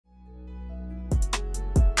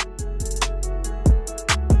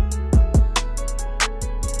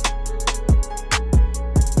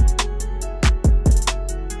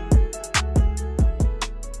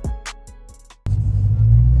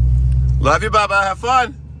Love you, Bubba. Have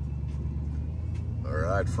fun. All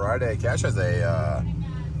right, Friday. Cash has a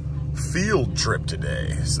field trip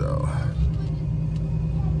today, so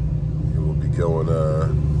we'll be going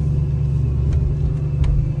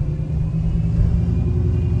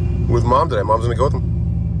with Mom today. Mom's gonna go with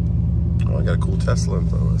him. Oh, I got a cool Tesla in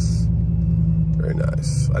front of us. Very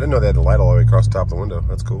nice. I didn't know they had the light all the way across the top of the window.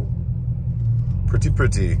 That's cool. Pretty,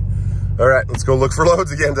 pretty. All right, let's go look for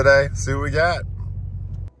loads again today. See what we got.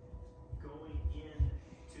 Going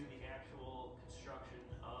into the actual construction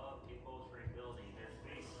of a post-frame building, there's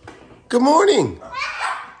basically... Good morning.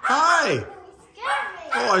 Hi.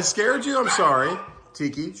 Oh, I scared you? I'm sorry.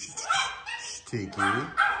 Tiki. Tiki.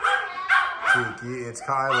 Tiki, it's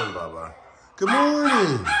Kyle and Bubba. Good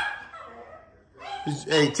morning.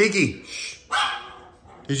 Hey, Tiki.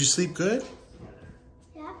 Did you sleep good?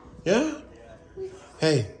 Yeah. Yeah?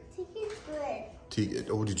 Hey. Tiki's good. Tiki,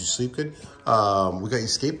 oh, did you sleep good? We got your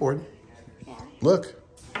skateboard. Yeah. Look.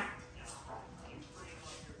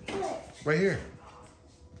 Good. Right here.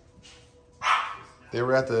 They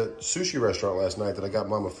were at the sushi restaurant last night that I got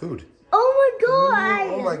Mama food. Oh my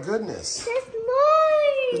god. Oh my goodness. That's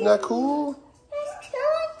mine. Isn't that cool? That's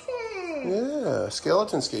skeleton. Yeah,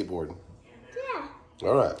 skeleton skateboard. Yeah.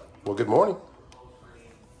 All right. Well, good morning.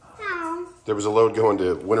 Now. There was a load going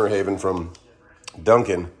to Winter Haven from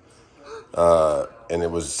Duncan, and it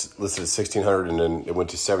was listed at $1,600, and then it went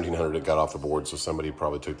to $1,700. It got off the board, so somebody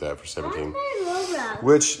probably took that for $17.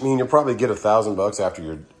 Which, I mean, you'll probably get $1,000 after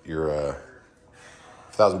your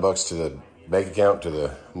 $1,000 to the bank account, to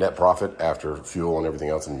the net profit after fuel and everything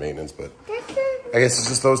else and maintenance. But I guess it's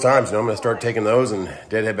just those times. You know, I'm gonna start taking those and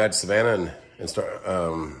head back to Savannah and start.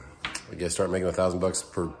 I guess start making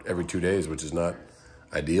 $1,000 per every 2 days, which is not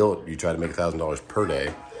ideal. You try to make $1,000 per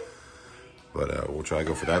day, but we'll try to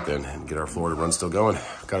go for that then and get our Florida run still going.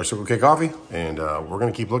 Got our Circle K coffee, and we're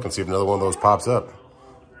gonna keep looking, see if another one of those pops up.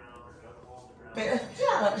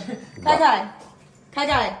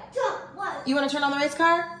 Kai. You want to turn on the race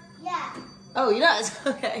car? Yeah. Oh, he does?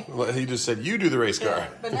 Okay. Well, he just said you do the race car.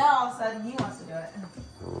 But now all of a sudden he wants to do it.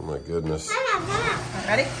 Oh my goodness.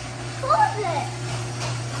 Ready? Close it.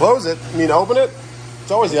 Close it? You mean open it?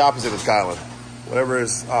 It's always the opposite with Kylan. Whatever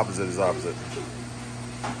is opposite is opposite.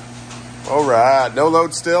 All right, no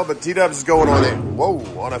load still, but T-Dubs is going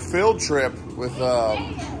on a field trip with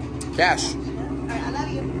Cash. All right, I love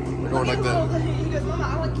you. We're going like that. He goes, Mama,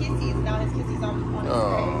 I want kissies. Now his kissies on his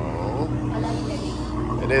Oh. I love you, baby.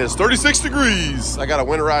 It is 36 degrees. I gotta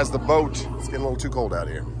winterize the boat. It's getting a little too cold out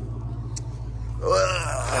here.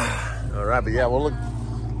 All right, but yeah, well look,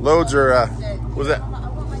 loads are, what's that? Mama, I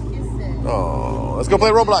want my kisses. Oh, let's go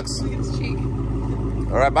play Roblox. Look at his cheek.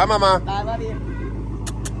 All right, bye, Mama. I love you.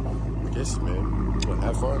 Kiss, man. Well,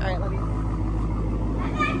 have fun. All right, love you.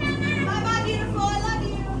 Bye-bye, beautiful. I love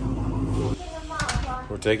you.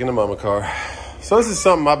 We're taking the Mama car. So this is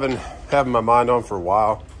something I've been having my mind on for a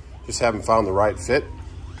while. Just haven't found the right fit.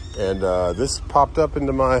 And this popped up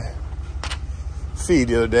into my feed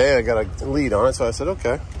the other day. I got a lead on it, so I said,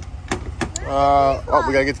 okay. Oh,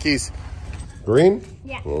 we gotta get the keys. Green?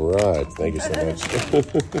 Yeah. All right, thank you so much.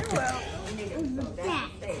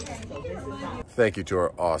 Thank you to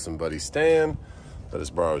our awesome buddy Stan. Let us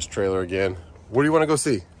borrow his trailer again. What do you want to go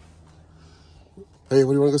see? Hey,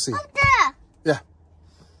 what do you want to go see? Up there.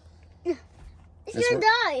 Yeah. It's This gonna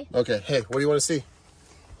one? die. Okay, hey, what do you want to see?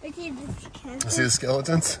 I see the skeleton. See the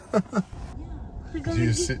skeletons?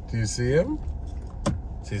 Do you see him?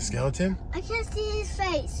 See the skeleton? I can't see his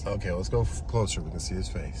face. Okay, let's go closer. We can see his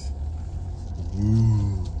face.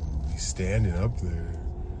 Ooh, he's standing up there.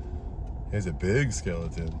 He's a big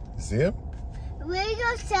skeleton. You see him? Will we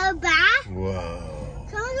go so back? Whoa.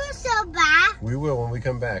 Can we go so back? We will when we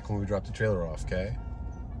come back, when we drop the trailer off, okay?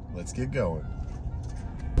 Let's get going.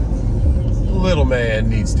 Little man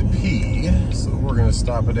needs to pee, so we're gonna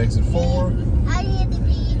stop at exit 4. I need to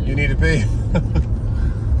pee. You need to pee?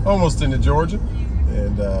 Almost into Georgia,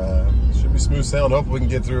 and should be smooth sailing. Hopefully we can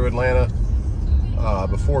get through Atlanta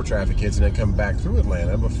before traffic hits, and then come back through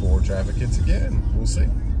Atlanta before traffic hits again. We'll see.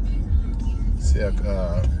 See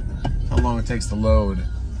how long it takes to load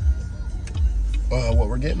what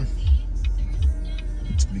we're getting,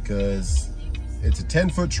 because it's a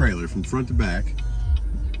 10-foot trailer from front to back,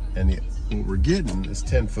 and what we're getting is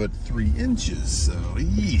 10 foot 3 inches. So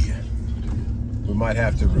yeah, we might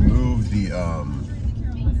have to remove the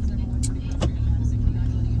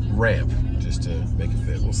ramp just to make it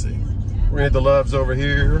fit. We'll see. We're gonna hit the Loves over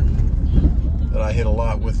here that I hit a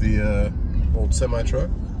lot with the old semi truck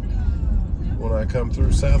when I come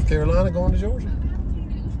through South Carolina going to Georgia.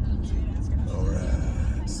 All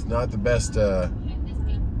right, it's not the best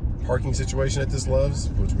part parking situation at this Love's,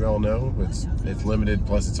 which we all know. It's limited,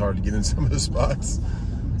 plus it's hard to get in some of the spots.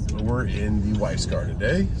 But we're in the wife's car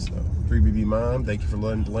today. So, APU Mom, thank you for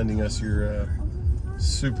lending us your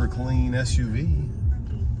super clean SUV.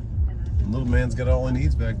 Little man's got all he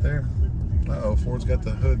needs back there. Uh-oh, Ford's got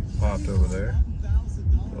the hood popped over there.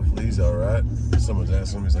 Hopefully he's all right. Someone's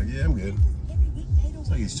asking him, he's like, yeah, I'm good. Looks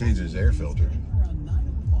like he's changing his air filter.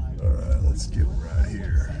 All right, let's get right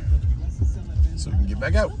here so we can get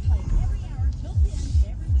back out.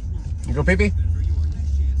 You go pee-pee?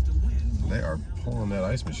 They are pulling that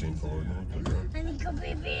ice machine forward. I need to go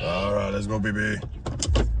pee-pee. All right, let's go pee-pee.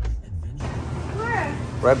 Where?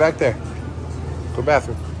 Right back there. Go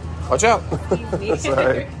bathroom. Watch out.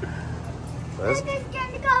 Sorry. I'm just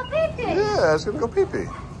gonna go pee-pee. Yeah, I was gonna go pee-pee.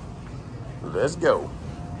 Let's go.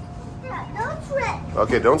 Yeah, don't slip.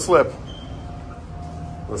 Okay, don't slip.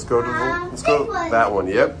 Let's go to let's go this one. that one.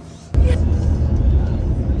 Yep.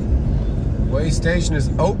 Way station is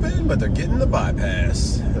open, but they're getting the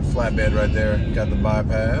bypass. The flatbed right there got the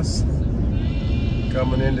bypass.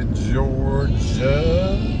 Coming into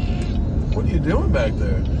Georgia. What are you doing back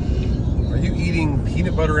there? Are you eating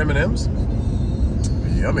peanut butter M&Ms?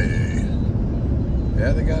 Yummy.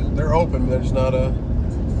 Yeah, they're open, but they're just not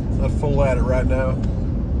full at it right now.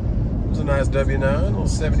 It was a nice W9, little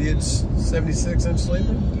 76-inch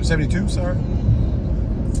sleeper, 72, sorry.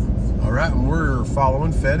 All right, and we're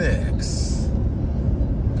following FedEx.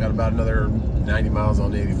 Got about another 90 miles on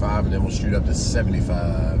the 85, and then we'll shoot up to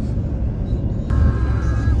 75.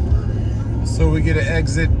 So we get to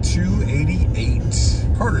exit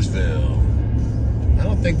 288, Cartersville. I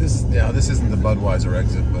don't think this isn't the Budweiser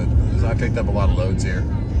exit, but I picked up a lot of loads here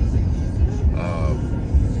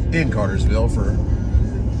in Cartersville for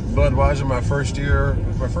Budweiser. My first year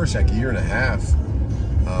and a half,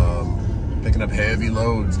 picking up heavy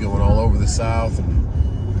loads going all over the South, and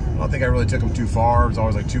I don't think I really took them too far. It was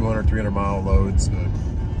always like 200, 300 mile loads. But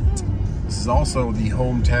this is also the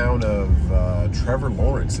hometown of Trevor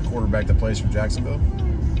Lawrence, the quarterback that plays for Jacksonville.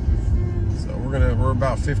 So we're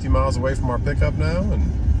about 50 miles away from our pickup now, and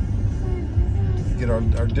get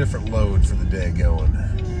our different load for the day going.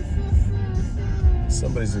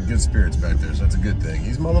 Somebody's in good spirits back there, so that's a good thing.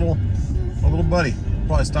 He's my little buddy.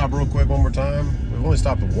 Probably stop real quick one more time. We've only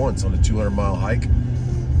stopped once on a 200-mile hike,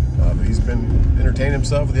 but he's been entertaining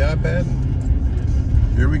himself with the iPad.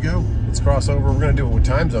 And here we go. Let's cross over. We're going to do it with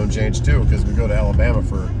time zone change too, because we go to Alabama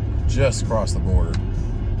for just across the border.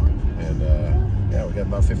 And yeah, we got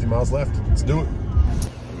about 50 miles left. Let's do it.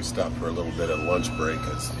 We stopped for a little bit of lunch break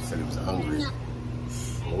because he said he was hungry.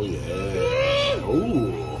 Oh yeah.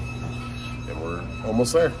 Ooh. And we're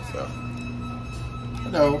almost there. So.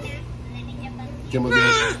 Hello. Come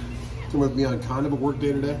with me on kind of a work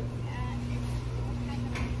day today.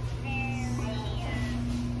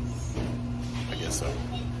 I guess so.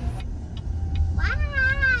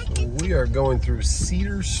 So we are going through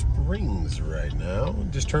Cedar Springs right now.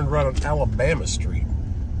 Just turned right on Alabama Street.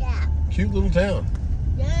 Yeah. Cute little town.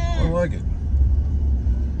 Yeah. I like it.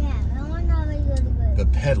 Yeah, I want to go to bed. The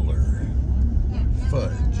Peddler.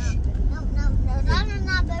 Fudge. No.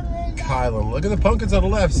 Kylan. Look at the pumpkins on the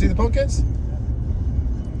left. See the pumpkins?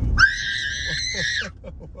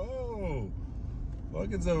 Whoa.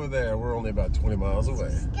 Pumpkins over there. We're only about 20 miles away.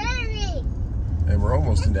 Scary. And we're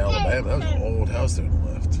almost into Alabama. That was an old house there on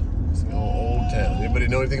the left. It's an old town. Anybody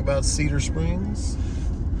know anything about Cedar Springs?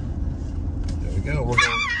 There we go. We're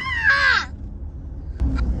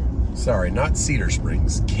going. Sorry, not Cedar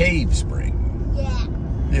Springs. Cave Spring. Yeah.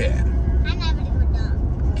 Yeah. I never do that.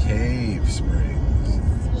 Cave Springs.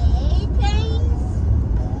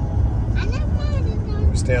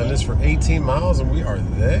 We stay on this for 18 miles and we are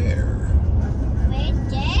there.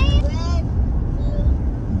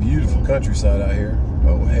 Beautiful countryside out here.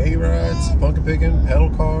 Oh, hay rides, pumpkin picking, pedal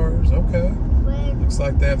cars. Okay. Looks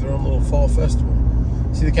like they have their own little fall festival.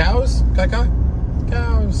 See the cows? Kai?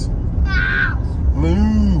 Cows.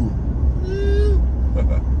 Moo.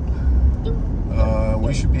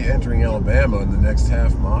 We should be entering Alabama in the next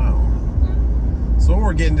half mile. So what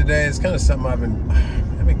we're getting today is kind of something I've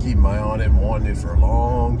been keeping my eye on it and wanting it for a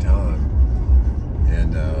long time.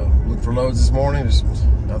 And looked for loads this morning, just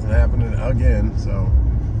nothing happening again. So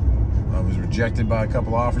I was rejected by a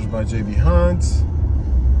couple offers by JB Hunt.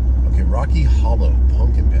 Okay, Rocky Hollow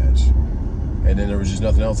Pumpkin Patch. And then there was just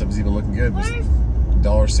nothing else that was even looking good. It was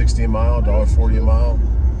 $1.60 a mile, $1.40 a mile,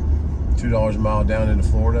 $2 a mile down into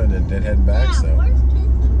Florida, and then dead heading back. So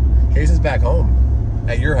Casey's back home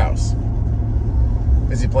at your house.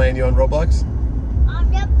 Is he playing you on Roblox?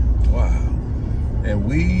 Yep. Wow. And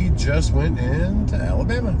we just went into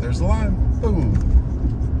Alabama. There's the line. Boom.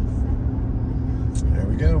 There we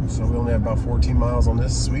we go. So we only have about 14 miles on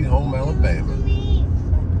this sweet home Alabama.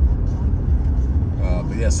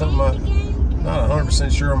 But yeah, something I'm not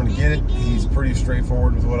 100% sure I'm going to get it. He's pretty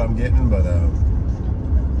straightforward with what I'm getting, but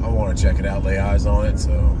I want to check it out, lay eyes on it.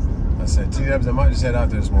 So I said, T-Dubs, I might just head out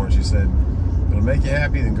there this morning. She said, it'll make you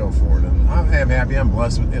happy, then go for it. And I am happy. I'm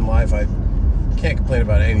blessed in life. I can't complain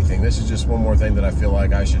about anything. This is just one more thing that I feel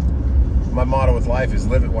like I should. My motto with life is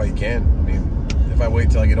live it while you can. I mean, if I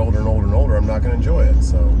wait till I get older and older and older, I'm not going to enjoy it.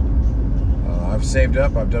 So I've saved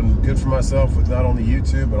up. I've done good for myself with not only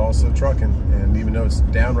YouTube, but also trucking. And even though it's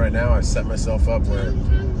down right now, I've set myself up where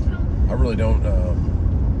I really don't,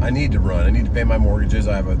 I need to run. I need to pay my mortgages.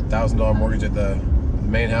 I have a $1,000 mortgage at the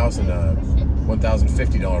main house and a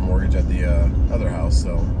 $1,050 mortgage at the other house.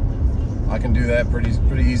 So I can do that pretty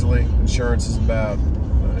easily. Insurance is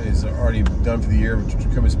is already done for the year.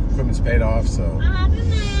 Equipment's paid off. So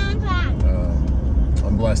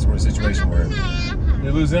I'm blessed with the situation we're in. We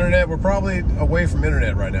lose internet. We're probably away from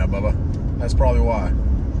internet right now, Bubba. That's probably why.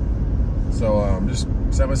 So just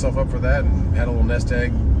set myself up for that and had a little nest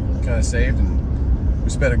egg kind of saved, and we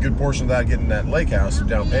spent a good portion of that getting that lake house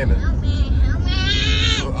down payment.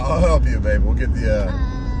 I'll help you, babe. We'll get the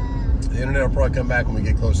internet will probably come back when we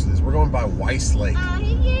get close to this. We're going by Weiss Lake.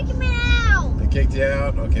 He kicked me out. They kicked you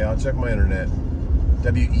out? Okay, I'll check my internet.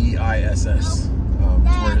 W-E-I-S-S.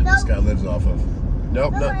 That's where this guy lives off of.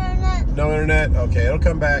 Nope, no internet. Okay, it'll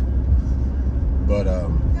come back. But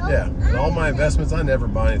yeah, and all my investments, I never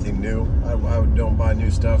buy anything new. I don't buy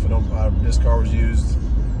new stuff. This car was used.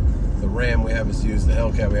 The Ram we have is used. The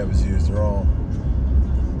Hellcat we have is used. They're all.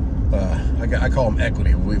 I call them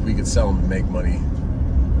equity. We could sell them and make money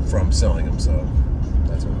from selling them. So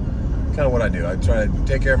that's kind of what I do. I try to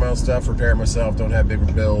take care of my own stuff, repair it myself, don't have bigger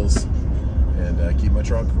bills, and keep my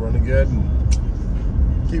truck running good and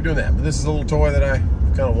keep doing that. But this is a little toy that I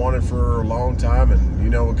kind of wanted for a long time, and you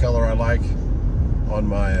know what color I like on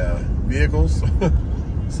my vehicles.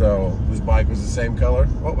 So this bike was the same color.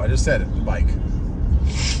 Oh, I just said it, the bike.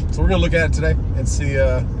 So we're gonna look at it today and see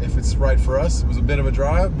if it's right for us. It was a bit of a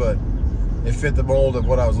drive, but it fit the mold of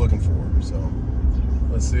what I was looking for. So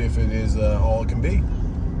let's see if it is all it can be.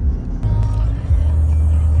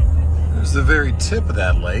 There's the very tip of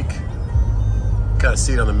that lake. Kind of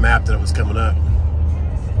see it on the map that it was coming up.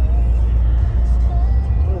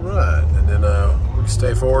 All right, and then we'll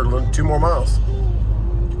stay forward 2 more miles.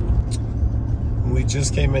 We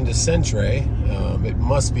just came into Centre. It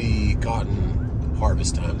must be cotton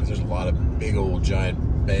harvest time because there's a lot of big old giant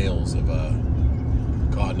bales of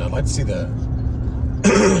cotton. I'd like to see the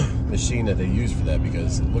machine that they use for that,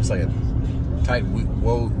 because it looks like a tightly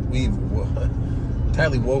woven.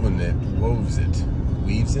 It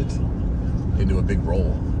weaves it into a big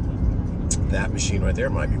roll. That machine right there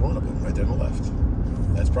might be one of them, right there on the left.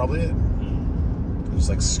 That's probably it. It just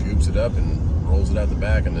like scoops it up and rolls it out the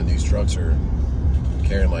back, and then these trucks are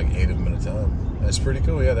carrying like 8 of them at a time. That's pretty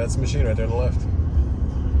cool. Yeah, that's the machine right there on the left.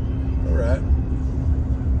 All right.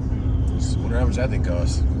 Just wonder how much that thing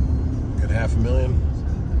costs. Good $500,000.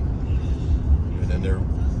 And then they're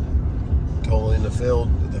totally the field,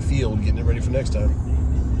 getting it ready for next time.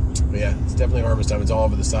 But yeah, it's definitely harvest time. It's all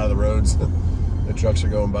over the side of the roads. The trucks are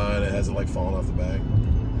going by, and it has it like falling off the back.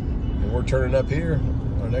 And we're turning up here,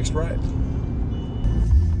 our next ride.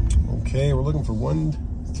 Okay, we're looking for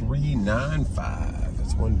 1395.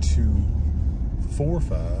 That's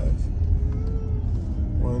 1245.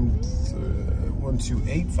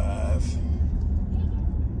 1285.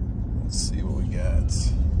 Let's see what we got.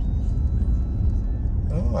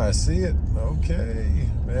 Oh, I see it. Okay.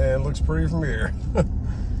 Man, it looks pretty from here.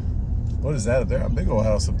 What is that up there? A big old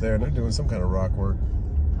house up there, and they're doing some kind of rock work.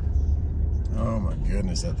 Oh my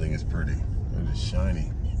goodness, that thing is pretty. It is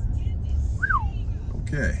shiny.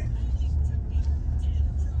 Okay.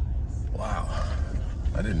 Wow.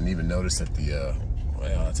 I didn't even notice that the,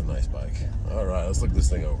 wow, that's a nice bike. All right, let's look this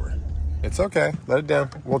thing over. It's okay. Let it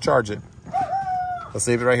down. We'll charge it. Let's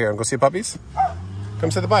leave it right here. I'm going to see puppies.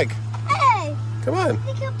 Come see the bike. Hey! Come on.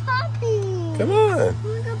 Look at puppy. Come on.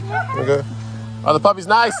 Look at puppy. Okay. Are the puppies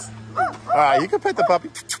nice? All right, you can pet the puppy.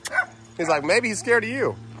 He's like, maybe he's scared of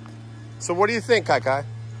you. So what do you think, Kai Kai?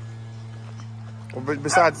 Well,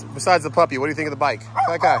 besides the puppy, what do you think of the bike?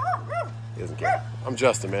 Kai Kai? He doesn't care. I'm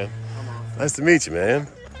Justin, man. Nice to meet you, man.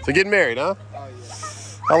 So getting married, huh? Oh, yeah.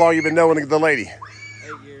 How long you been knowing the lady?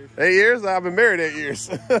 8 years. 8 years? I've been married 8 years.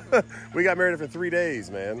 We got married for 3 days,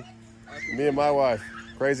 man. Me and my wife.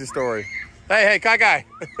 Crazy story. Hey, Kai Kai.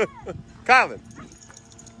 Kylan.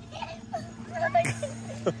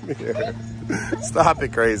 Here. Stop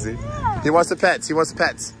it, crazy. He wants the pets. He wants the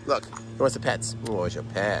pets. Look, he wants the pets. Oh, it's your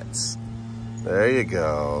pets. There you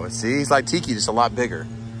go. See, he's like Tiki, just a lot bigger.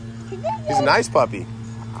 He's a nice puppy.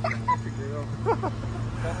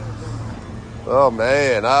 Oh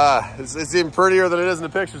man, it's even prettier than it is in the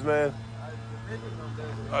pictures, man.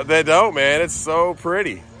 They don't, man. It's so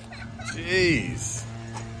pretty. Jeez.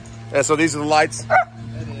 And so these are the lights.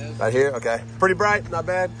 It is. Right here, okay. Pretty bright, not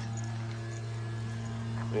bad.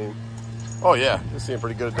 I mean, oh yeah, you're seeing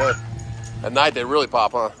pretty good at day. At night they really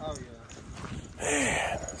pop, huh? Oh yeah.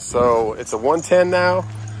 Man. So it's a 110 now.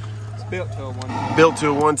 It's built to a 110. Built to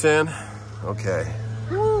a 110. Okay.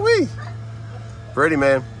 Woo-wee. Pretty,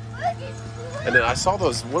 man. And then I saw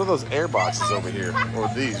those, what are those air boxes over here? Or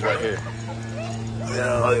these right here.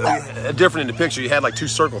 Yeah, different in the picture. You had like 2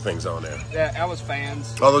 circle things on there. Yeah, that was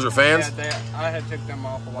fans. Oh, those are fans? Yeah, I had took them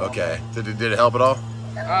off a while. Okay. Did it help at all?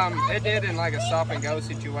 It did in like a stop and go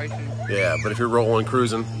situation. Yeah, but if you're rolling,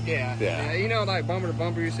 cruising. Yeah. You know, like bumper to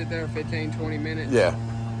bumper, you sit there 15, 20 minutes. Yeah.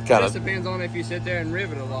 It Kind just of. depends on if you sit there and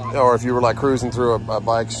rivet a lot. Or if you were like cruising through a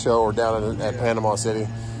bike show or down at Panama City,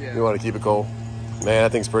 Yeah. you want to keep it cool. Man,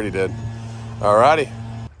 that thing's pretty dead. Alrighty.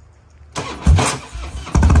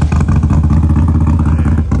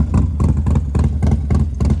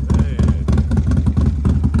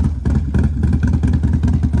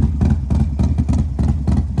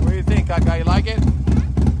 What do you think, Kaka? You like it?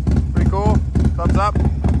 Pretty cool? Thumbs up?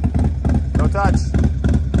 No touch.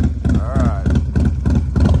 Alright.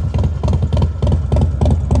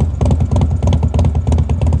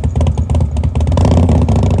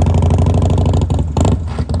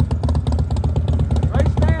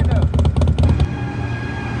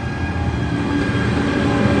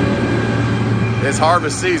 It's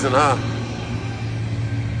harvest season, huh?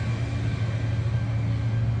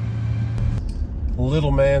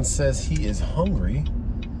 Little man says he is hungry.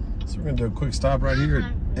 So we're gonna do a quick stop right here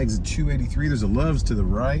at exit 283. There's a Love's to the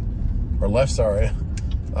right, or left, sorry.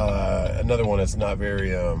 Another one that's not very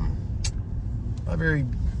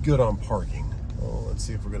good on parking. Oh, let's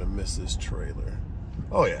see if we're gonna miss this trailer.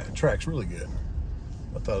 Oh yeah, it tracks really good.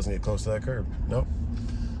 I thought I was gonna get close to that curb. Nope.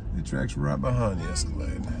 It tracks right behind the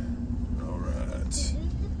Escalade.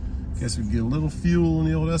 Guess we get a little fuel in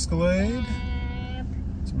the old Escalade.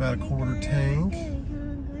 It's about a 1/4 tank.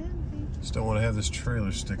 Just don't want to have this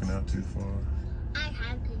trailer sticking out too far. I'm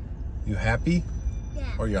hungry. You happy?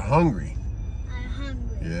 Yeah. Or you hungry? I'm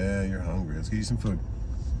hungry. Yeah, you're hungry. Let's get you some food.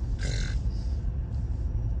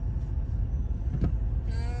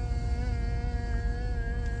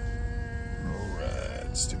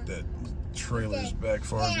 Alright, stick that trailer as back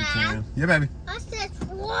far as we can. Yeah, baby. I said,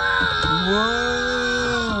 whoa!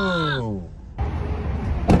 Whoa!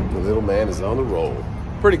 The little man is on the roll.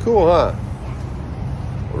 Pretty cool, huh?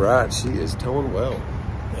 Right, she is towing well.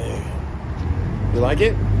 Man. You like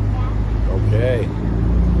it? Yeah. Okay.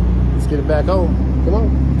 Let's get it back home. Come on.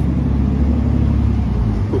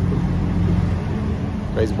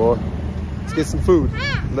 Crazy boy. Let's get some food.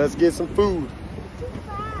 Let's get some food.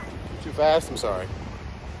 Too fast? I'm sorry.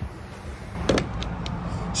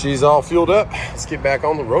 She's all fueled up. Let's get back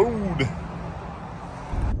on the road.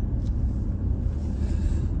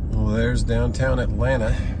 Well, there's downtown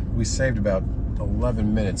Atlanta. We saved about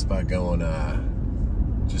 11 minutes by going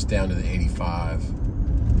just down to the 85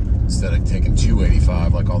 instead of taking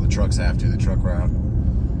 285 like all the trucks have to, the truck route.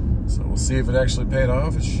 So we'll see if it actually paid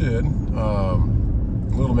off. It should.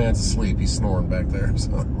 Little man's asleep. He's snoring back there.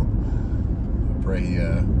 So I pray he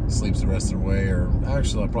sleeps the rest of the way. Or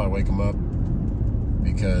actually, I'll probably wake him up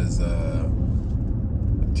because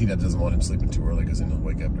T-Dub doesn't want him sleeping too early because then he'll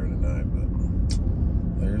wake up during the night. But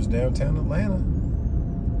there's downtown Atlanta.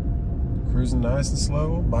 Cruising nice and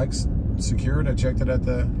slow. Bike's secured. I checked it at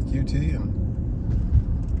the QT, and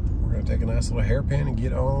we're gonna take a nice little hairpin and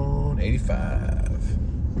get on 85.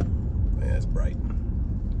 Man, it's bright.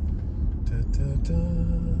 Da, da, da.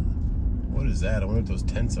 What is that? I wonder what those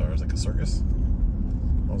tents are. Is it like a circus?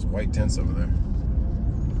 Those white tents over there.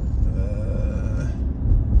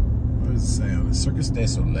 What does it say on it? Circus du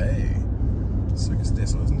Soleil. Circus du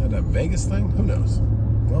Soleil. Isn't that a Vegas thing? Who knows?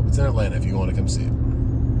 Well, it's in Atlanta if you want to come see it.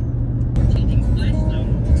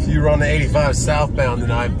 If you were on the 85 southbound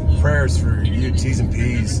tonight, prayers for you, T's and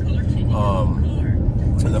P's.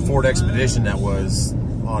 And the Ford Expedition that was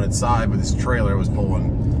on its side with its trailer was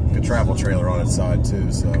pulling a travel trailer on its side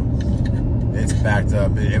too. So it's backed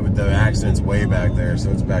up. The accident's way back there,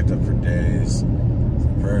 so it's backed up for days. So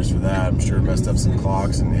prayers for that. I'm sure it messed up some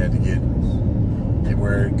clocks and you had to get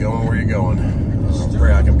where you're going.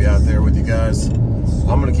 Pray I can be out there with you guys.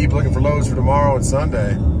 I'm gonna keep looking for loads for tomorrow and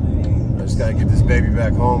Sunday. I just gotta get this baby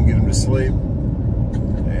back home, get him to sleep,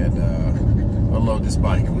 and unload this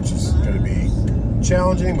bike, which is gonna be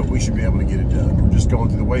challenging, but we should be able to get it done. We're just going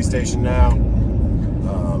through the weigh station now.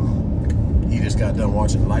 just got done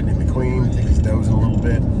watching Lightning McQueen. I think he's dozing a little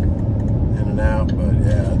bit in and out, but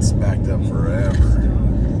yeah, it's backed up forever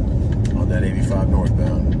on that 85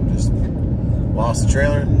 northbound. Just lost the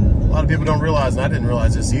trailer. A lot of people don't realize, and I didn't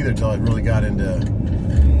realize this either until I really got into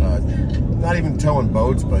not even towing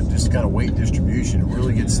boats, but just kind of weight distribution. It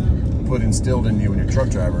really gets instilled in you when you're a truck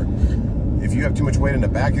driver. If you have too much weight in the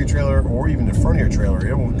back of your trailer or even the front of your trailer,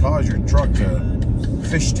 it will cause your truck to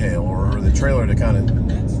fishtail or the trailer to kind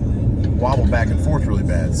of wobble back and forth really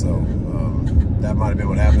bad. So that might have been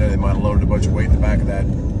what happened there. They might have loaded a bunch of weight in the back of that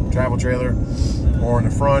travel trailer or in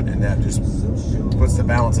the front, and that just puts the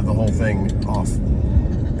balance of the whole thing off.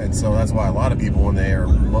 And so that's why a lot of people, when they are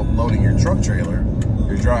loading your truck trailer,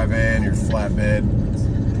 your dry van, your flatbed,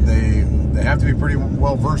 they have to be pretty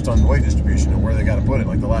well versed on weight distribution and where they got to put it.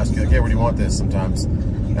 Like they'll ask you, like, hey, where do you want this? Sometimes,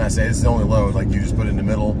 and I say, this is the only load. Like, you just put it in the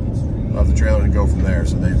middle of the trailer and go from there.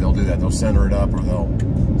 So they'll do that. They'll center it up, or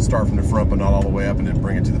they'll start from the front but not all the way up and then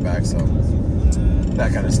bring it to the back. So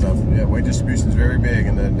that kind of stuff. Yeah, weight distribution is very big,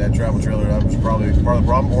 and that travel trailer, that was probably part of the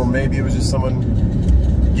problem. Or maybe it was just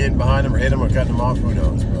someone getting behind them or hitting them or cutting them off. Who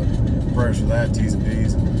knows? But prayers for that, T's and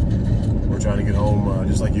P's. And we're trying to get home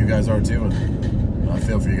just like you guys are too. And I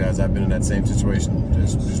feel for you guys. I've been in that same situation,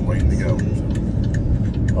 just waiting to go.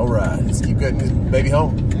 So, all right, let's keep getting this baby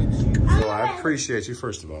home. Well, I appreciate you,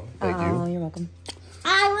 first of all. Thank you. Oh, you're welcome.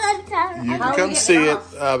 You can come see it,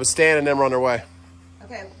 but Stan and them are on their way.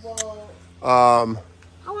 Okay, well... I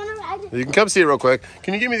want to ride it. You can come see it real quick.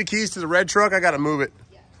 Can you give me the keys to the red truck? I got to move it.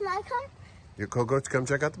 Can I come? You go come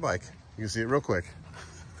check out the bike. You can see it real quick.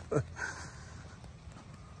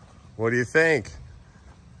 What do you think?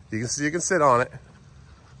 You can sit on it.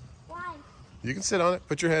 Why? You can sit on it.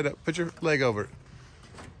 Put your head up. Put your leg over it.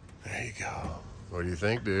 There you go. What do you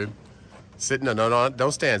think, dude? Sit. No.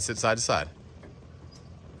 Don't stand. Sit side to side.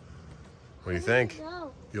 What do you think?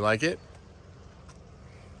 Go. You like it?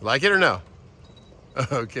 Like it or no?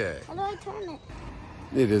 Okay. How do I turn it?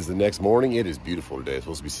 It is the next morning. It is beautiful today. It's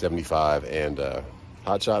supposed to be 75 and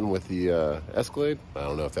hot-shotting with the Escalade. I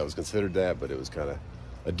don't know if that was considered that, but it was kind of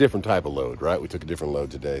a different type of load, right? We took a different load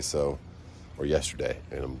today, or yesterday.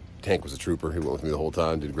 And Tank was a trooper. He went with me the whole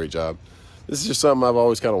time, did a great job. This is just something I've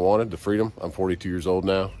always kind of wanted, the freedom. I'm 42 years old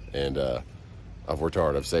now, and I've worked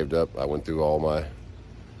hard. I've saved up. I went through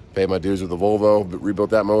paid my dues with the Volvo, but rebuilt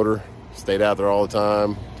that motor, stayed out there all the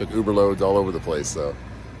time, took Uber loads all over the place. So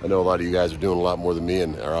I know a lot of you guys are doing a lot more than me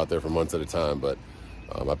and are out there for months at a time, but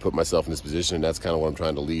I put myself in this position, and that's kind of what I'm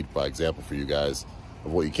trying to lead by example for you guys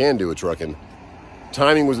of what you can do with trucking.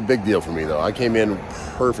 Timing was a big deal for me, though. I came in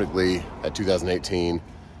perfectly at 2018,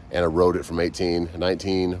 and I rode it from 18.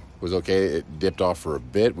 19 was okay. It dipped off for a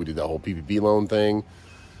bit. We did that whole PPP loan thing.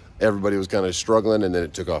 Everybody was kind of struggling, and then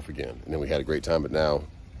it took off again. And then we had a great time, but now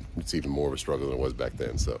it's even more of a struggle than it was back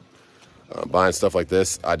then. So buying stuff like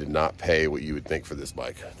this, I did not pay what you would think for this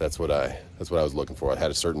bike. That's what I was looking for. I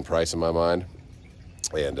had a certain price in my mind,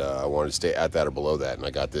 and I wanted to stay at that or below that, and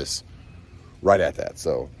I got this right at that.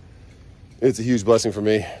 So it's a huge blessing for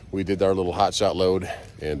me. We did our little hot shot load,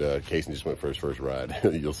 and Casey just went for his first ride.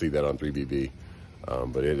 You'll see that on 3BB,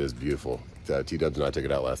 but it is beautiful. T-Dubs and I took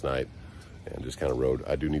it out last night and just kind of rode.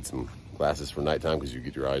 I do need some glasses for nighttime because you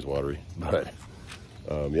get your eyes watery, but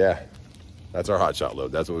yeah, that's our hot shot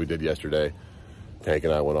load. That's what we did yesterday. Tank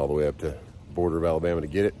and I went all the way up to the border of Alabama to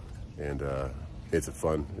get it, and it's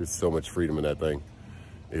so much freedom in that thing.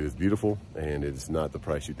 It is beautiful, and it's not the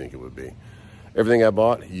price you think it would be. Everything I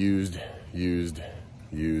bought, used, and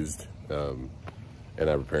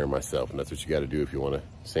I repair myself, and that's what you got to do if you want to.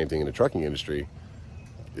 Same thing in the trucking industry.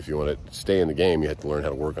 If you want to stay in the game, you have to learn how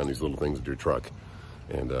to work on these little things with your truck.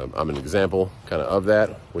 And I'm an example kind of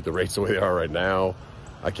that. With the rates the way they are right now,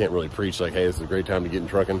 I can't really preach like, hey, this is a great time to get in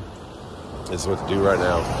trucking. This is what to do right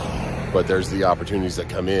now. But there's the opportunities that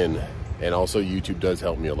come in, and also YouTube does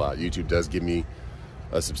help me a lot. YouTube does give me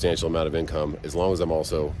a substantial amount of income as long as I'm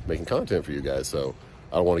also making content for you guys. So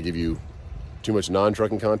I don't want to give you too much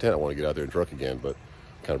non-trucking content. I want to get out there and truck again, but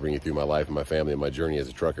kind of bring you through my life and my family and my journey as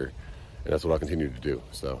a trucker. And that's what I'll continue to do.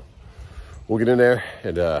 So we'll get in there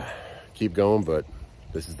and keep going, but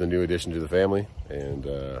this is the new addition to the family, and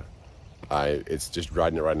it's just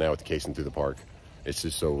riding it right now with the casing through the park. It's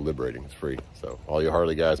just so liberating. It's free. So all you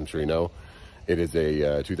Harley guys, I'm sure you know, it is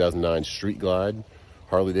a 2009 Street Glide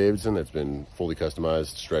Harley Davidson that's been fully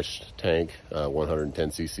customized, stretched tank,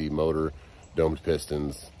 110cc motor, domed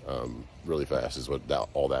pistons, really fast is what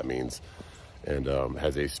all that means. And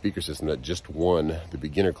has a speaker system that just won the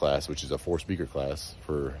beginner class, which is a 4-speaker class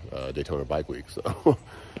for Daytona Bike Week. So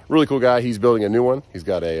really cool guy. He's building a new one. He's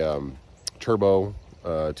got a turbo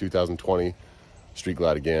 2020 Street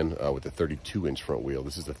Glide again with a 32-inch front wheel.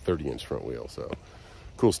 This is a 30-inch front wheel, so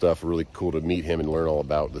cool stuff. Really cool to meet him and learn all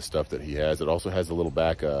about the stuff that he has. It also has a little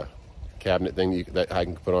back cabinet thing that I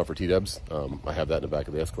can put on for T-dubs. I have that in the back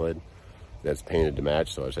of the Escalade. That's painted to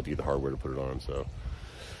match, so I just have to get the hardware to put it on. So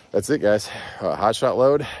that's it, guys. Hot shot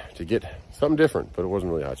load to get something different, but it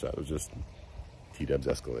wasn't really hot shot. It was just T-dubs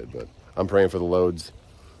Escalade. But I'm praying for the loads,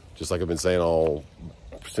 just like I've been saying all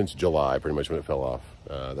since July, pretty much when it fell off,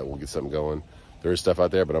 that we'll get something going. There is stuff out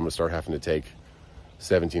there, but I'm going to start having to take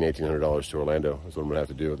 $1,700, $1,800 to Orlando. That's what I'm going to have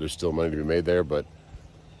to do. There's still money to be made there, but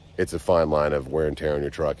it's a fine line of wear and tear on your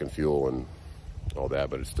truck and fuel and all that,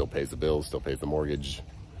 but it still pays the bills, still pays the mortgage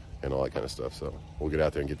and all that kind of stuff. So we'll get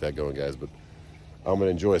out there and get that going, guys. But I'm going to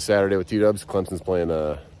enjoy a Saturday with T-dubs. Clemson's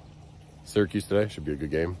playing Syracuse today. Should be a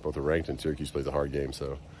good game. Both are ranked, and Syracuse plays a hard game.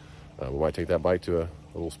 So we might take that bike to a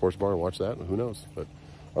little sports bar and watch that. Who knows? But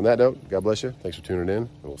on that note, God bless you. Thanks for tuning in, and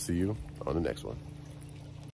we'll see you on the next one.